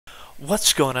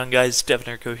What's going on, guys?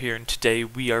 Devinarco here, and today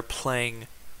we are playing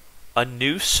a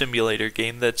new simulator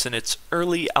game that's in its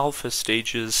early alpha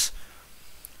stages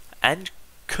and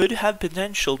could have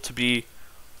potential to be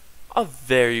a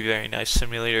very nice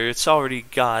simulator. It's already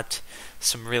got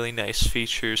some really nice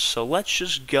features, so let's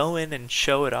just go in and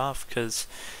show it off because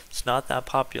it's not that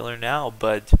popular now,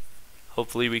 but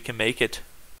hopefully we can make it.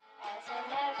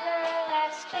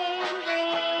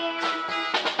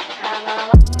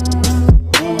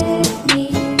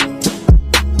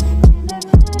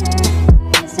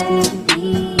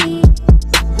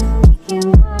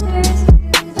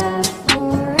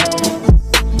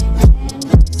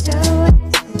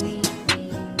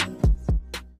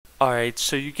 Alright,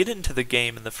 so you get into the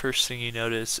game and the first thing you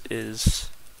notice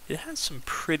is it has some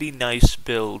pretty nice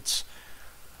builds.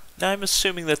 Now I'm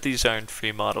assuming that these aren't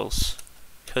free models,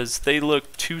 because they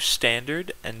look too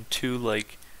standard and too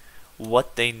like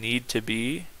what they need to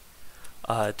be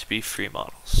free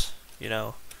models, you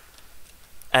know?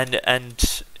 And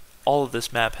all of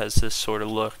this map has this sort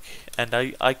of look, and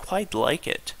I quite like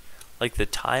it. Like the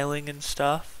tiling and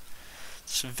stuff.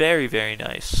 It's very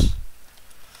nice.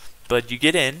 But you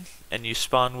get in, and you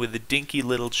spawn with a dinky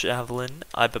little Javelin.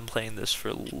 I've been playing this for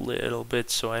a little bit,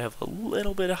 so I have a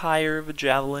little bit higher of a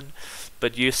Javelin.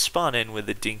 But you spawn in with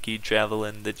a dinky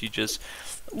Javelin that you just...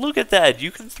 Look at that!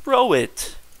 You can throw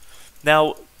it!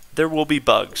 Now, there will be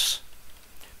bugs,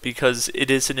 because it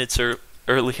is in its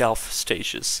early alpha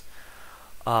stages.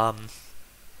 But,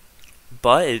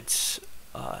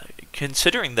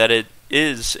 considering that it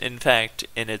is, in fact,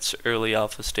 in its early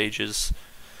alpha stages...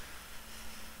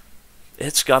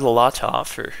 It's got a lot to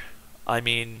offer. I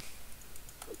mean,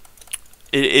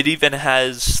 it even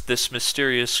has this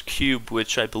mysterious cube,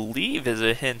 which I believe is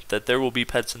a hint that there will be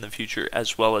pets in the future,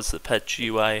 as well as the pet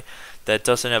GUI that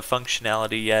doesn't have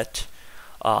functionality yet.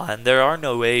 And there are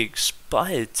no eggs,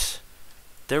 but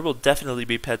there will definitely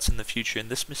be pets in the future. And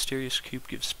this mysterious cube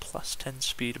gives plus 10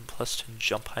 speed and plus 10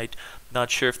 jump height.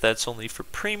 Not sure if that's only for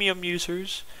premium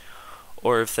users,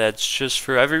 or if that's just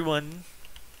for everyone.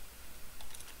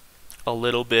 A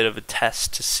little bit of a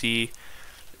test to see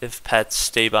if pets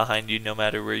stay behind you no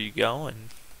matter where you go, and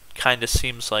kinda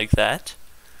seems like that.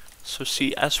 So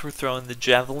see, as we're throwing the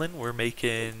Javelin, we're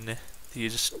making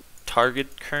these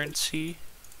target currency.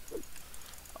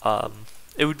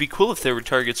 It would be cool if there were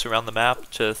targets around the map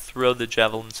to throw the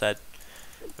Javelins at.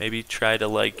 Maybe try to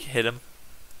like hit them.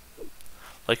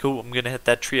 Like, oh, I'm gonna hit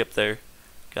that tree up there.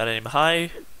 Gotta aim high.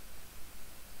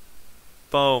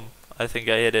 Boom. I think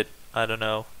I hit it. I don't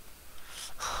know.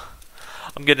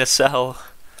 I'm gonna sell.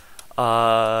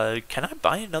 Can I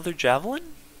buy another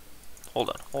Javelin?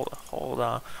 Hold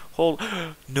on.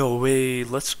 No way.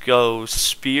 Let's go.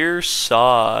 Spear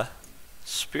Saw.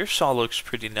 Spear Saw looks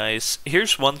pretty nice.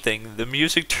 Here's one thing. The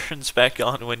music turns back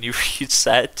on when you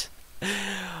reset.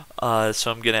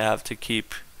 So I'm gonna have to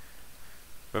keep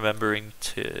remembering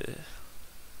to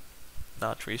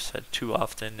not reset too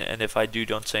often. And if I do,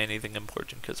 don't say anything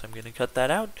important, because I'm gonna cut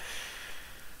that out.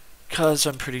 Because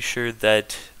I'm pretty sure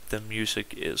that the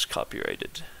music is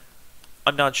copyrighted.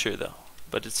 I'm not sure though,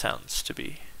 but it sounds to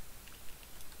be.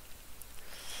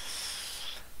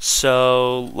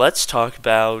 So let's talk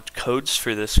about codes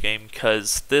for this game,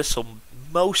 because this will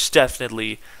most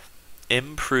definitely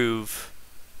improve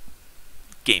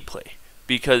gameplay.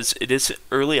 Because it is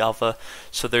early alpha,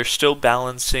 so they're still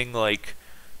balancing like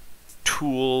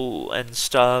tool and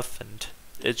stuff, and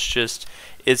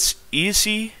it's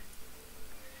easy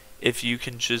if you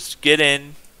can just get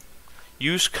in,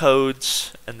 use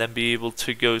codes, and then be able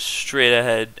to go straight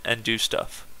ahead and do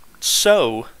stuff.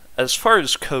 So, as far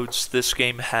as codes, this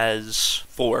game has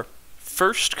 4.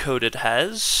 First code it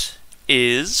has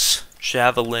is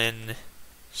Javelin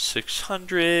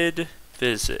 600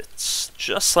 visits.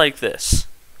 Just like this.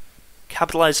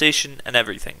 Capitalization and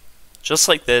everything. Just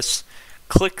like this.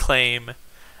 Click claim,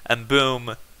 and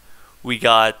boom, we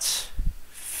got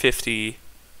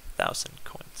 50,000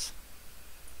 coins.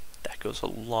 That goes a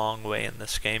long way in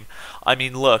this game. I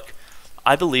mean, look,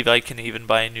 I believe I can even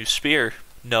buy a new spear.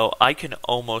 No, I can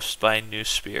almost buy a new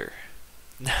spear.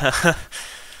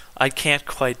 I can't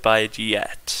quite buy it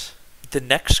yet. The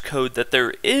next code that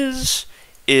there is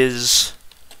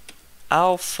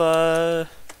Alpha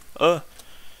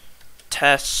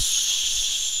Tester.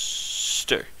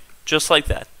 Just like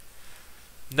that.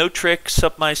 No tricks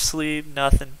up my sleeve,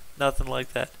 nothing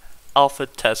like that. Alpha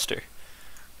Tester.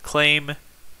 Claim,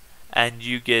 and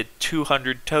you get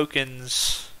 200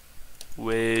 tokens,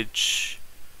 which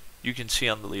you can see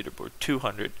on the leaderboard.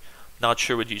 200. Not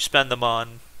sure what you spend them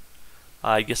on.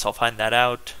 I guess I'll find that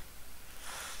out.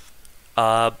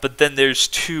 But then there's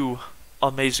 2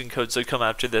 amazing codes that come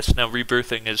after this. Now,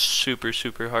 rebirthing is super,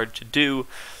 super hard to do.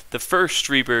 The first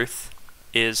rebirth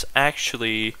is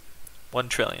actually 1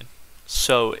 trillion.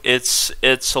 So it's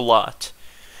a lot.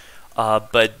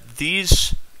 But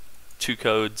these 2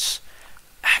 codes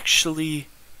actually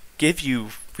give you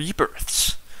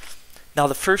rebirths. Now,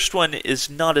 the first one is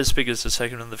not as big as the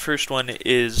second one. The first one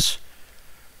is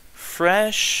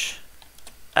fresh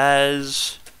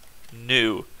as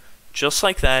new. Just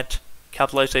like that,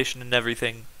 capitalization and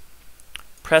everything.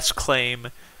 Press claim.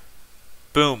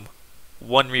 Boom.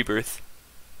 1 rebirth.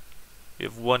 We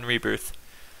have 1 rebirth.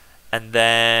 And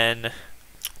then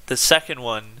the second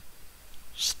one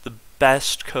is the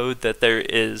best code that there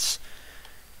is.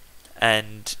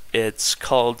 And it's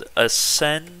called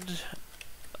Ascend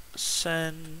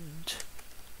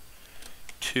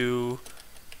to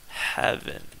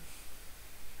Heaven.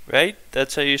 Right?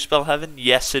 That's how you spell heaven?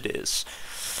 Yes, it is.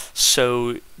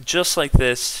 So, just like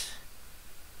this,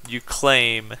 you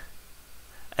claim,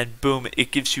 and boom,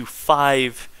 it gives you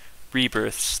 5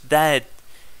 rebirths. That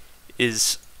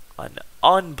is an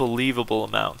unbelievable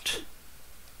amount.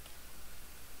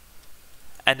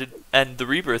 And the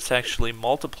rebirths actually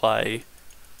multiply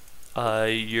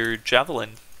your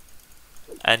javelin.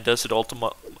 And does it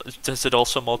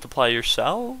also multiply your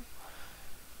cell?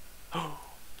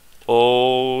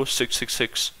 Oh,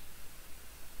 666.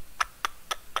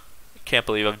 Can't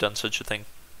believe I've done such a thing.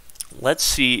 Let's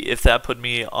see if that put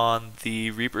me on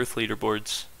the rebirth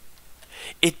leaderboards.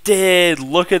 It did!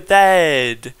 Look at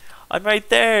that! I'm right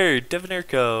there!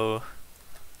 Devonerco.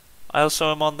 I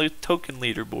also am on the token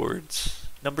leaderboards.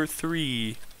 Number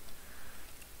 3.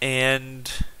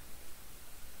 And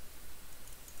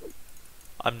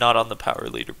I'm not on the power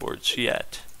leaderboards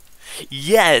yet.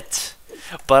 Yet!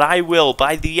 But I will.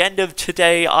 By the end of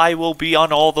today, I will be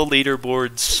on all the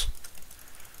leaderboards.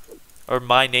 Or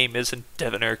my name isn't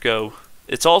Devonerco.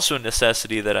 It's also a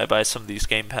necessity that I buy some of these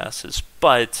game passes,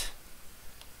 but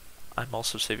I'm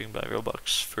also saving my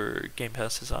Robux for game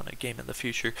passes on a game in the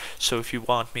future. So if you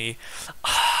want me,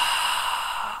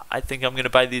 I think I'm going to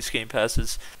buy these game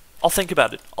passes. I'll think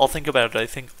about it. I'll think about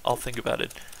it. I'll think about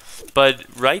it. But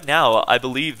right now, I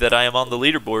believe that I am on the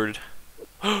leaderboard.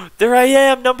 There I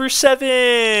am, number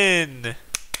 7!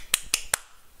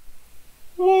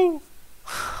 Woo!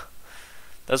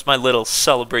 That's my little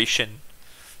celebration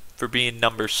for being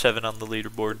number 7 on the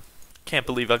leaderboard. Can't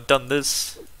believe I've done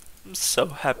this. I'm so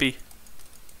happy.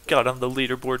 Got on the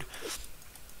leaderboard.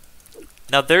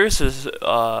 Now there's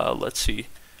a, let's see.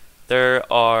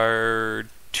 There are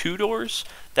 2 doors.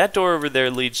 That door over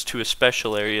there leads to a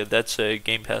special area. That's a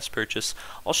Game Pass purchase.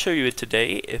 I'll show you it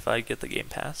today if I get the Game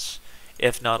Pass.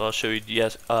 If not, I'll show you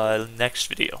next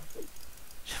video.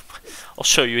 I'll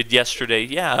show you it yesterday.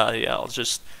 Yeah, I'll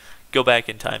just go back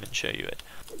in time and show you it.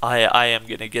 I am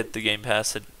going to get the Game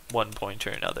Pass at one point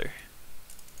or another.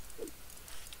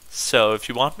 So, if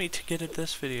you want me to get it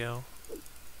this video,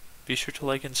 be sure to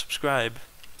like and subscribe.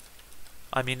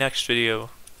 I mean, next video.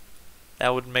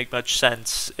 That wouldn't make much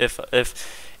sense if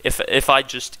I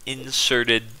just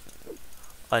inserted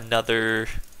another,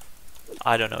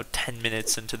 I don't know, 10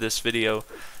 minutes into this video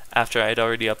after I'd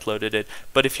already uploaded it.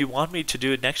 But if you want me to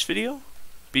do it next video,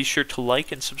 be sure to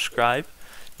like and subscribe.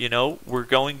 You know, we're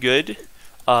going good.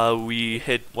 We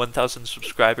hit 1,000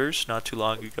 subscribers not too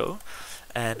long ago,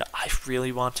 and I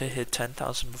really want to hit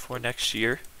 10,000 before next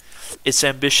year. It's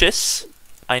ambitious.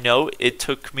 I know it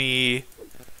took me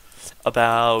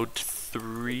about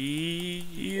 3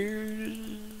 years,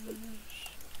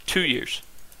 2 years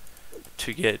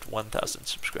to get 1,000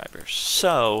 subscribers.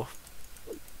 So,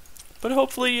 but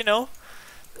hopefully, you know,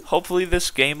 hopefully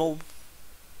this game will,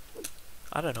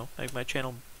 I don't know, make my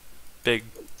channel big.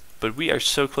 But we are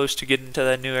so close to getting to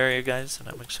that new area, guys, and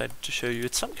I'm excited to show you.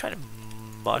 It's some kind of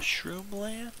mushroom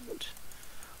land.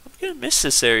 I'm gonna miss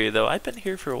this area, though. I've been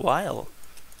here for a while.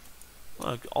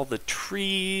 Look, all the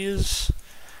trees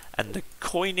and the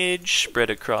coinage spread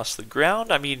across the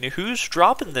ground. I mean, who's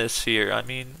dropping this here? I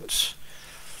mean,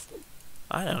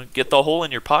 I don't know, get the hole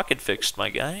in your pocket fixed, my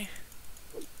guy.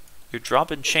 You're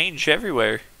dropping change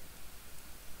everywhere.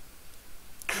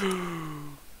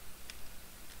 I'm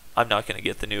not going to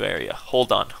get the new area.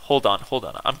 Hold on.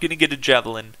 I'm going to get a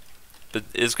Javelin, but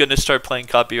it's going to start playing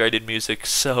copyrighted music,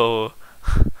 so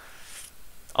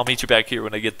I'll meet you back here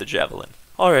when I get the Javelin.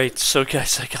 Alright, so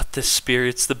guys, I got this spear.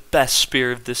 It's the best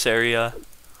spear of this area.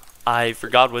 I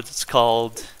forgot what it's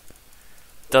called.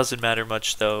 Doesn't matter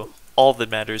much, though. All that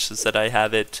matters is that I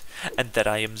have it, and that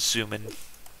I am zooming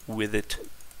with it.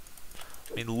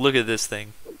 I mean, look at this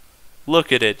thing.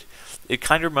 Look at it. It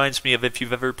kind of reminds me of, if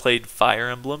you've ever played Fire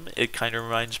Emblem, it kind of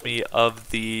reminds me of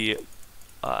the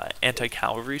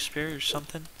anti-cavalry spear or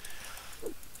something.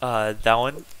 That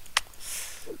one.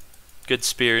 Good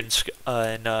spear in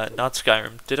not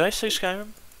Skyrim. Did I say Skyrim?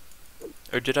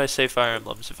 Or did I say Fire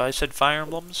Emblems? If I said Fire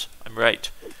Emblems, I'm right.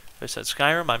 If I said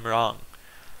Skyrim, I'm wrong.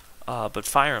 But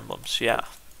Fire Emblems, yeah.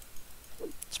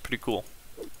 It's pretty cool.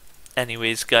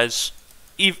 Anyways, guys,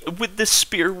 with this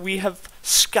spear, we have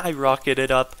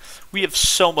skyrocketed up. We have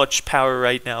so much power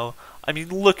right now. I mean,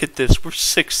 look at this. We're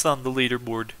 6th on the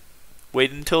leaderboard.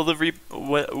 Wait until the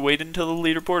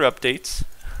leaderboard updates.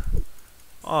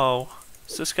 Oh,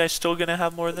 is this guy still gonna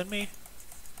have more than me?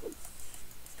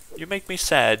 You make me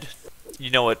sad. You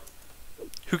know what?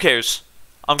 Who cares?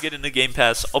 I'm getting a Game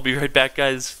Pass. I'll be right back,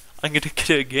 guys. I'm gonna get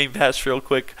a Game Pass real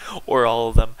quick, or all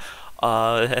of them,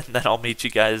 and then I'll meet you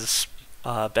guys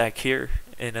back here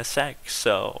in a sec.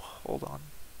 So hold on.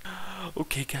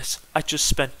 Okay, guys, I just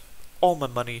spent all my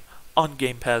money on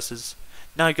Game Passes.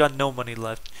 Now I got no money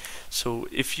left. So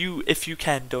if you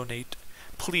can donate,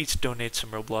 please donate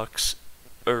some Robux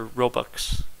on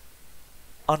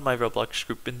my Roblox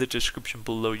group in the description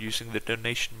below using the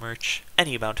donation merch.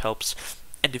 Any amount helps.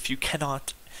 And if you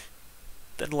cannot,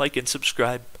 then like and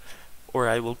subscribe, or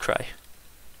I will cry.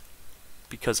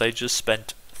 Because I just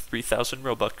spent 3,000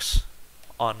 Robux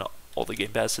on all the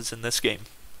Game Passes in this game.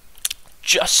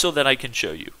 Just so that I can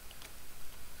show you.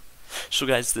 So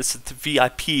guys, this is the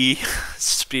VIP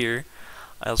spear.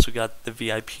 I also got the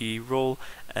VIP roll.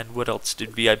 And what else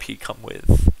did VIP come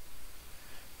with?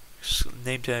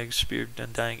 Name tag, spear,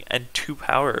 undying, and 2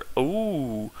 power.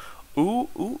 Ooh. Ooh,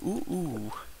 ooh, ooh,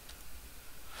 ooh.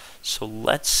 So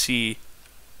let's see.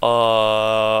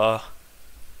 That's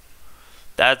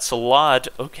a lot.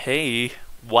 Okay.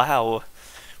 Wow.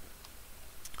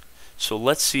 So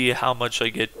let's see how much I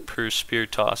get per spear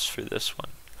toss for this one.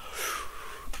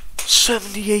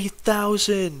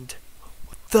 78,000!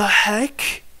 What the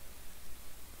heck?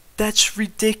 That's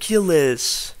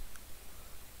ridiculous.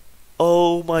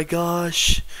 Oh my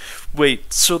gosh.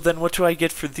 Wait, so then what do I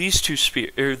get for these 3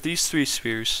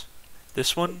 spears?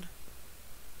 This one?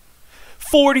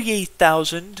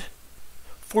 48,000,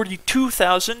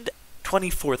 42,000,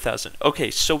 24,000. Okay,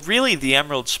 so really the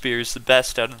Emerald Spear is the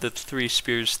best out of the 3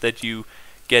 spears that you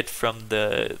get from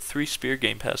the 3 spear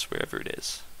Game Pass, wherever it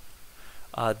is.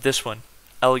 This one,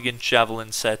 Elegant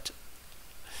Javelin Set.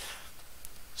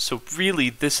 So really,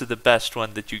 this is the best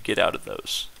one that you get out of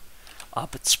those.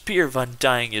 But Spear of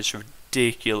Undying is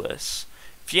ridiculous.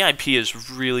 VIP is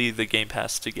really the Game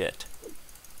Pass to get.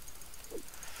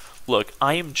 Look,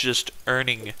 I am just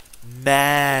earning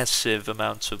massive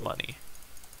amounts of money.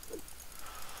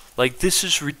 Like, this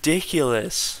is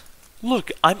ridiculous.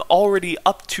 Look, I'm already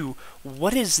up to,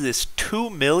 what is this, 2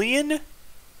 million?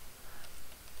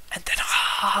 And then,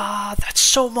 that's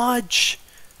so much.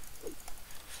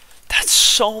 That's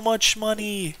so much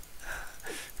money.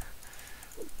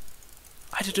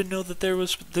 I didn't know that there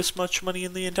was this much money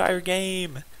in the entire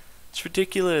game. It's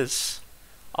ridiculous.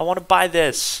 I want to buy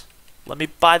this. Let me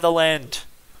buy the land.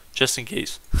 Just in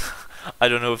case. I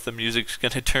don't know if the music's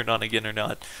going to turn on again or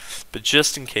not. But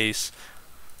just in case.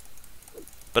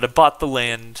 But I bought the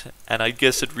land, and I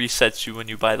guess it resets you when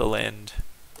you buy the land.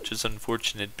 Which is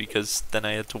unfortunate, because then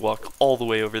I had to walk all the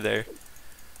way over there.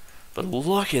 But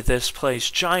look at this place.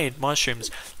 Giant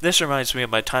mushrooms. This reminds me of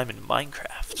my time in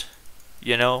Minecraft.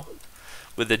 You know?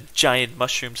 With the giant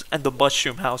mushrooms and the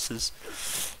mushroom houses.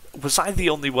 Was I the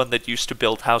only one that used to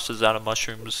build houses out of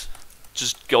mushrooms?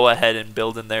 Just go ahead and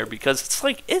build in there, because it's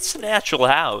like, it's a natural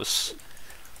house.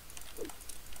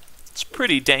 It's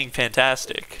pretty dang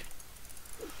fantastic.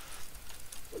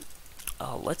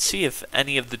 Let's see if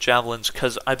any of the javelins,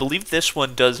 because I believe this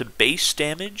one does a base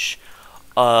damage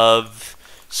of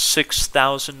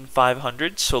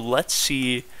 6,500. So let's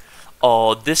see.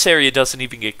 Oh, this area doesn't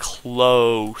even get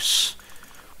close.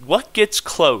 What gets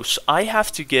close? I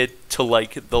have to get to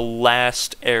like the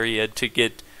last area to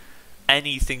get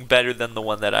anything better than the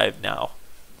one that I have now.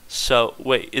 So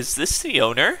wait, is this the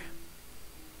owner?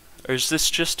 Or is this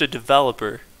just a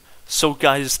developer? So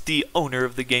guys, the owner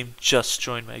of the game just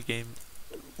joined my game.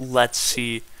 Let's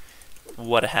see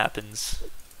what happens.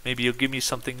 Maybe he'll give me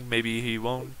something, maybe he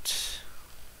won't.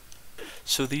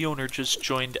 So the owner just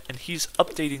joined, and he's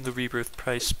updating the rebirth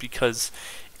price because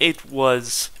it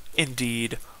was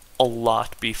indeed a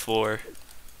lot before.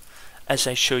 As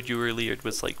I showed you earlier, it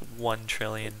was like 1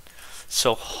 trillion.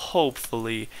 So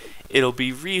hopefully it'll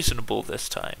be reasonable this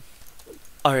time.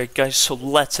 Alright guys, so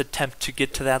let's attempt to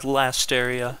get to that last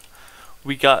area.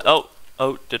 We got, oh,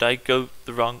 did I go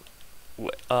the wrong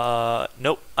way?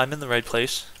 Nope, I'm in the right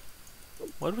place.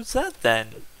 What was that then?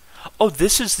 Oh,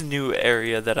 this is the new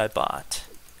area that I bought.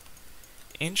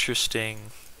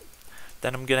 Interesting.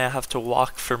 Then I'm gonna have to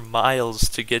walk for miles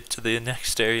to get to the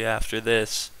next area after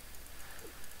this.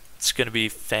 It's gonna be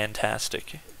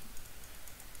fantastic.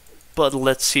 But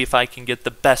let's see if I can get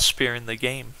the best spear in the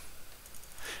game.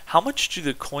 How much do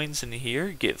the coins in here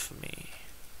give me?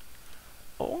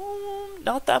 Oh,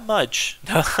 not that much.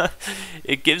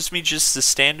 It gives me just the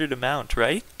standard amount,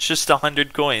 right? Just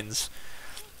 100 coins.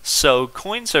 So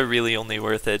coins are really only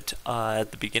worth it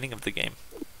at the beginning of the game,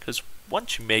 because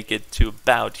once you make it to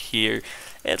about here,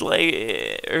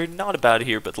 or not about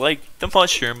here, but like the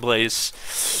mushroom place,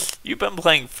 you've been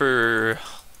playing for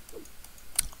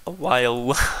a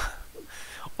while,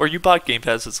 or you bought game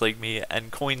passes like me,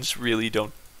 and coins really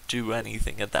don't do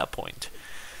anything at that point.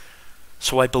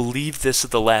 So I believe this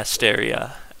is the last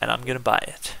area, and I'm gonna buy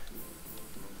it.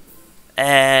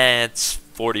 And it's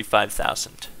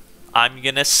 45,000. I'm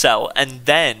gonna sell, and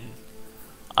then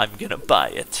I'm gonna buy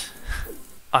it.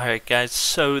 Alright guys,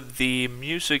 so the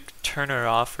music turner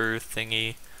offer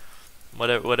thingy,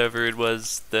 whatever it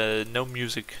was, the no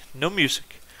music,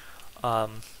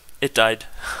 it died.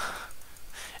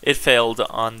 It failed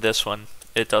on this one.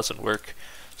 It doesn't work.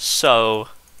 So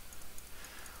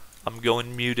I'm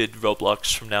going muted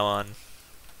Roblox from now on.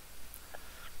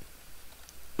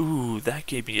 Ooh, that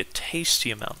gave me a tasty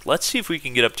amount. Let's see if we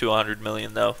can get up to 100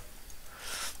 million though.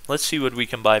 Let's see what we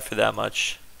can buy for that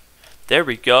much. There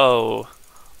we go.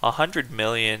 100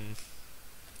 million.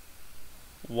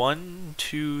 1,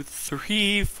 2,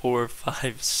 3, 4,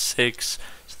 5, 6.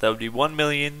 So that would be 1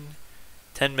 million,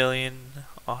 10 million,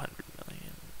 100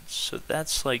 million. So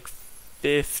that's like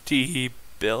 50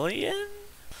 billion?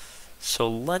 So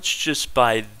let's just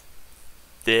buy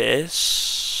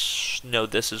this. No,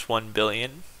 this is 1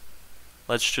 billion.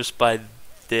 Let's just buy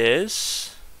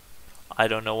this. I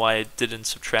don't know why it didn't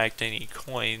subtract any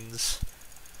coins.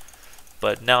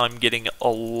 But now I'm getting a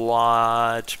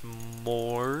lot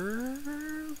more,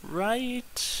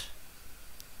 right?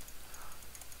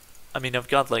 I mean, I've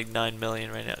got like 9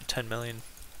 million right now, 10 million.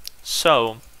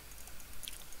 So,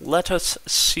 let us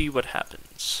see what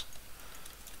happens.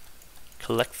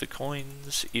 Collect the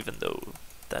coins, even though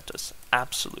that does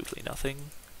absolutely nothing.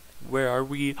 Where are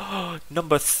we?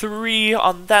 Number 3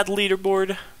 on that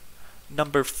leaderboard.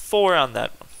 Number 4 on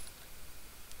that one.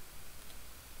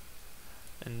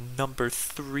 And number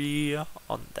 3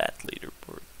 on that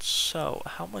leaderboard. So,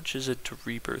 how much is it to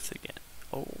rebirth again?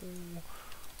 Oh,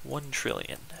 1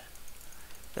 trillion.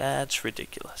 That's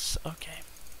ridiculous. Okay.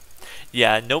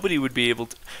 Yeah, nobody would be able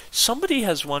to... Somebody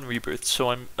has 1 rebirth, so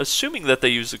I'm assuming that they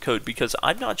use the code, because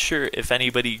I'm not sure if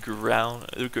anybody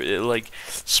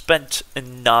spent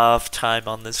enough time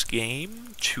on this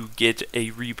game to get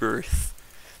a rebirth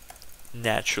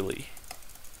naturally.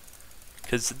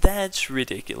 Because that's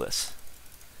ridiculous.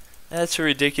 That's a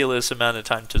ridiculous amount of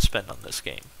time to spend on this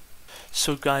game.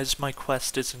 So guys, my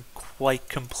quest isn't quite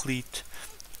complete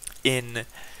in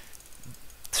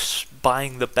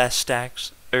buying the best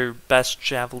axe, or best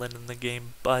javelin in the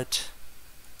game, but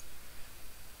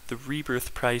the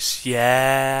rebirth price,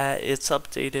 yeah, it's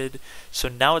updated. So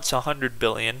now it's 100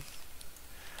 billion,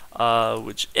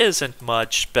 which isn't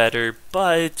much better,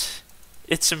 but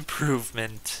it's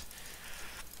improvement.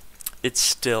 It's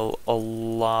still a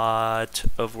lot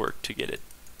of work to get it.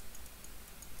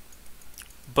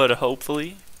 But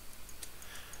hopefully,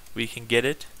 we can get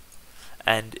it.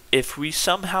 And if we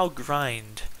somehow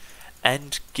grind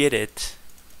and get it,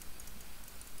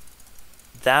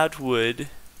 that would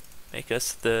make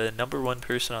us the #1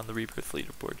 person on the rebirth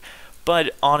leaderboard.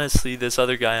 But honestly, this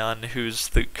other guy on who's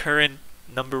the current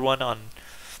 #1 on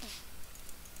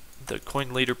the coin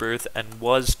leaderboard and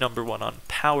was #1 on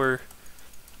power,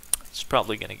 is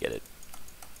probably gonna get it,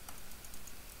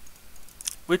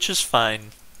 which is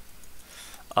fine.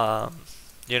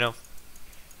 You know,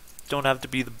 don't have to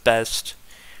be the best.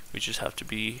 We just have to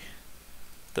be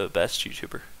the best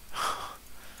YouTuber.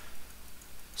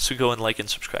 So go and like and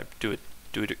subscribe. Do it.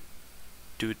 Do it.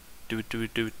 Do it. Do it. Do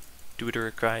it. Do it. Do it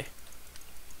or cry.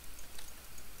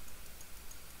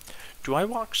 Do I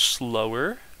walk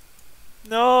slower?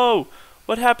 No!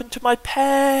 What happened to my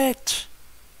pet?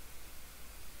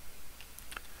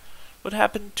 What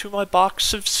happened to my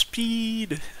box of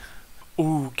speed?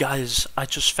 Ooh, guys, I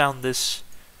just found this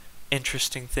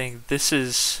interesting thing. This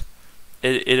is...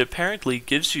 It apparently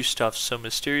gives you stuff. So,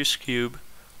 Mysterious Cube,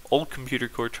 Old Computer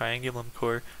Core, Triangulum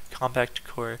Core, Compact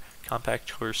Core,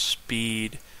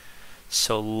 Speed.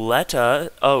 So,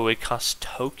 oh, it costs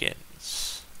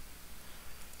tokens.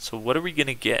 So, what are we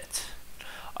gonna get?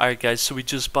 Alright, guys, so we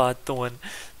just bought the one.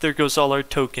 There goes all our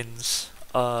tokens.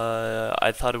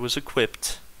 I thought it was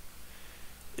equipped.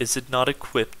 Is it not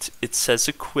equipped? It says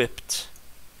equipped.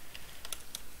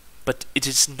 but it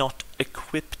is not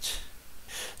equipped.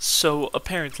 So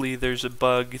apparently there's a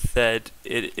bug that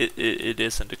it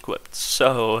isn't equipped.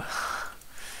 So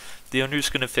the owner's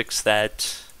gonna fix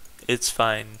that. It's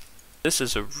fine. This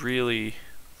is a really,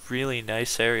 really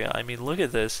nice area. I mean, look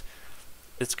at this.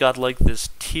 It's got like this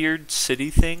tiered city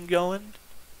thing going.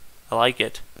 I like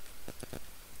it.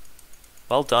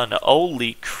 Well done.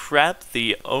 Holy crap,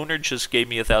 the owner just gave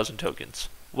me 1,000 tokens.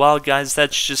 Well, guys,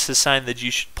 that's just a sign that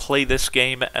you should play this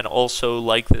game and also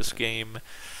like this game.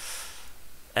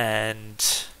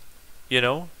 And, you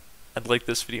know, and like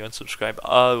this video and subscribe.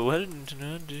 What?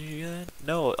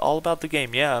 No, all about the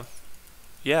game, yeah.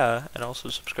 Yeah, and also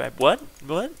subscribe. What?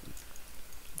 What?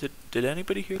 Did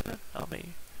anybody hear that? Not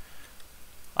me.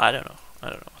 I don't know. I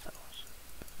don't know what that was.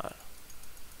 I don't know.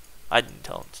 I didn't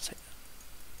tell him to say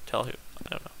that. Tell who? I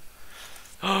don't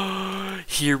know.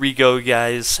 Here we go,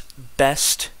 guys.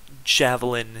 Best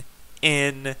javelin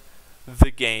in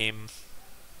the game.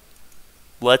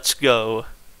 Let's go.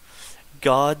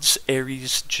 God's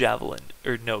Ares Javelin.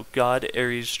 Or no, God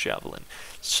Ares Javelin.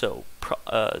 So,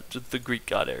 the Greek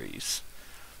god Ares.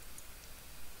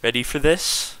 Ready for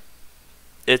this?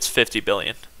 It's 50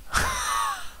 billion.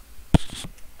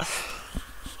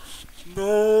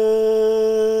 No.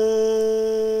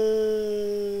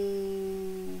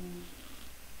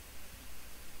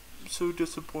 I'm so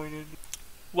disappointed.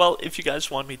 Well, if you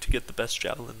guys want me to get the best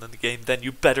javelin in the game, then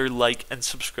you better like and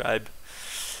subscribe,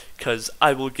 because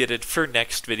I will get it for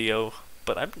next video,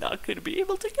 but I'm not going to be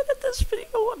able to get it this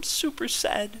video. I'm super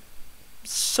sad. I'm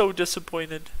so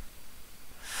disappointed.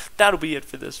 That'll be it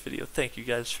for this video. Thank you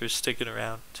guys for sticking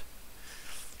around,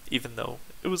 even though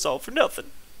it was all for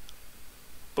nothing.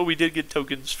 But we did get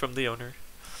tokens from the owner.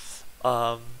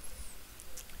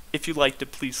 If you liked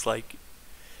it, please like.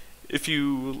 If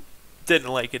you didn't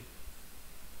like it,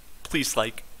 please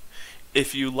like.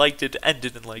 If you liked it and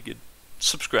didn't like it,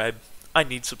 subscribe. I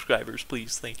need subscribers,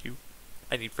 please. Thank you.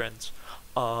 I need friends.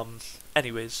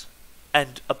 Anyways,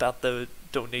 and about the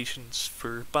donations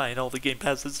for buying all the game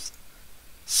passes,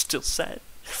 still sad.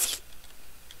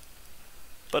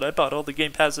 But I bought all the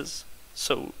game passes,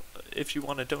 so if you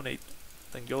want to donate,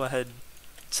 then go ahead.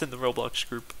 It's in the Roblox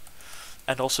group,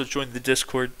 and also join the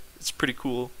Discord. It's pretty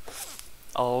cool.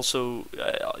 I'll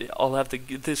have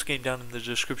this game down in the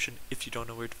description if you don't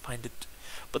know where to find it.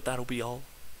 But that'll be all.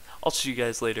 I'll see you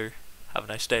guys later. Have a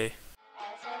nice day.